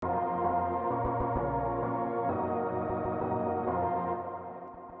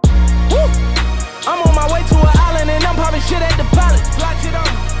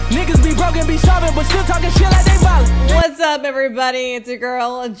talking, be shopping, but still talking shit like they violent. What's up, everybody? It's your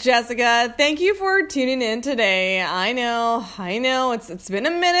girl, Jessica. Thank you for tuning in today. I know, it's been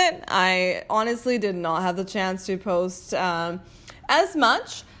a minute. I honestly did not have the chance to post as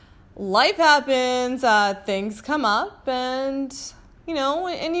much. Life happens, things come up, and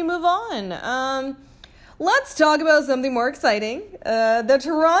you move on. Let's talk about something more exciting. The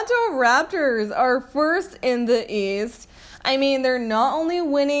Toronto Raptors are first in the East. I mean, they're not only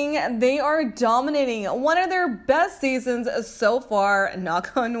winning, they are dominating. One of their best seasons so far,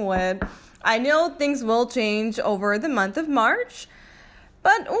 knock on wood. I know things will change over the month of March,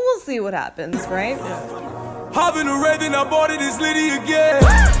 but we'll see what happens, right? Hopping a Raven, I bought it, it's Liddy again.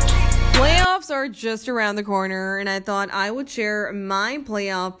 Playoffs are just around the corner, and I thought I would share my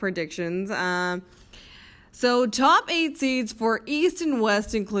playoff predictions. So top 8 seeds for East and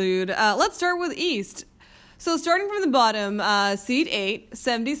West include, let's start with East. So starting from the bottom, seed 8,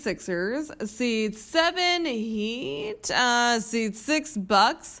 76ers, seed 7, Heat, seed 6,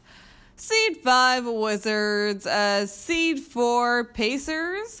 Bucks, seed 5, Wizards, seed 4,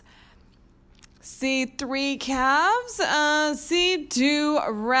 Pacers, seed 3, Cavs, seed 2,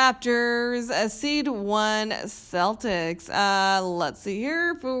 Raptors, seed 1, Celtics. Let's see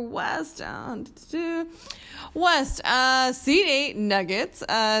here for West. Seed 8, Nuggets,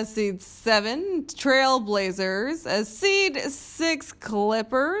 seed 7, Trailblazers, seed 6,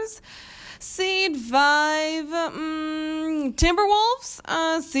 Clippers, seed 5,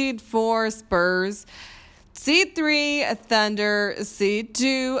 Timberwolves, seed 4, Spurs, seed 3, Thunder, seed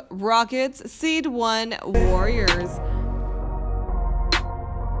 2, Rockets, seed 1, Warriors.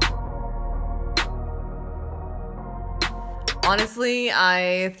 Honestly,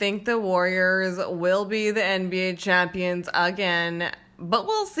 I think the Warriors will be the NBA champions again, but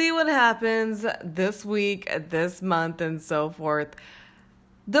we'll see what happens this week, this month, and so forth.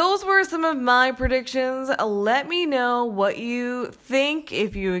 Those were some of my predictions. Let me know what you think,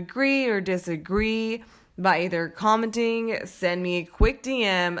 if you agree or disagree, by either commenting, send me a quick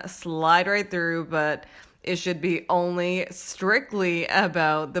DM, slide right through, but it should be only strictly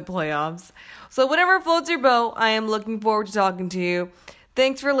about the playoffs. So whatever floats your boat, I am looking forward to talking to you.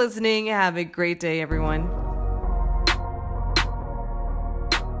 Thanks for listening. Have a great day, everyone.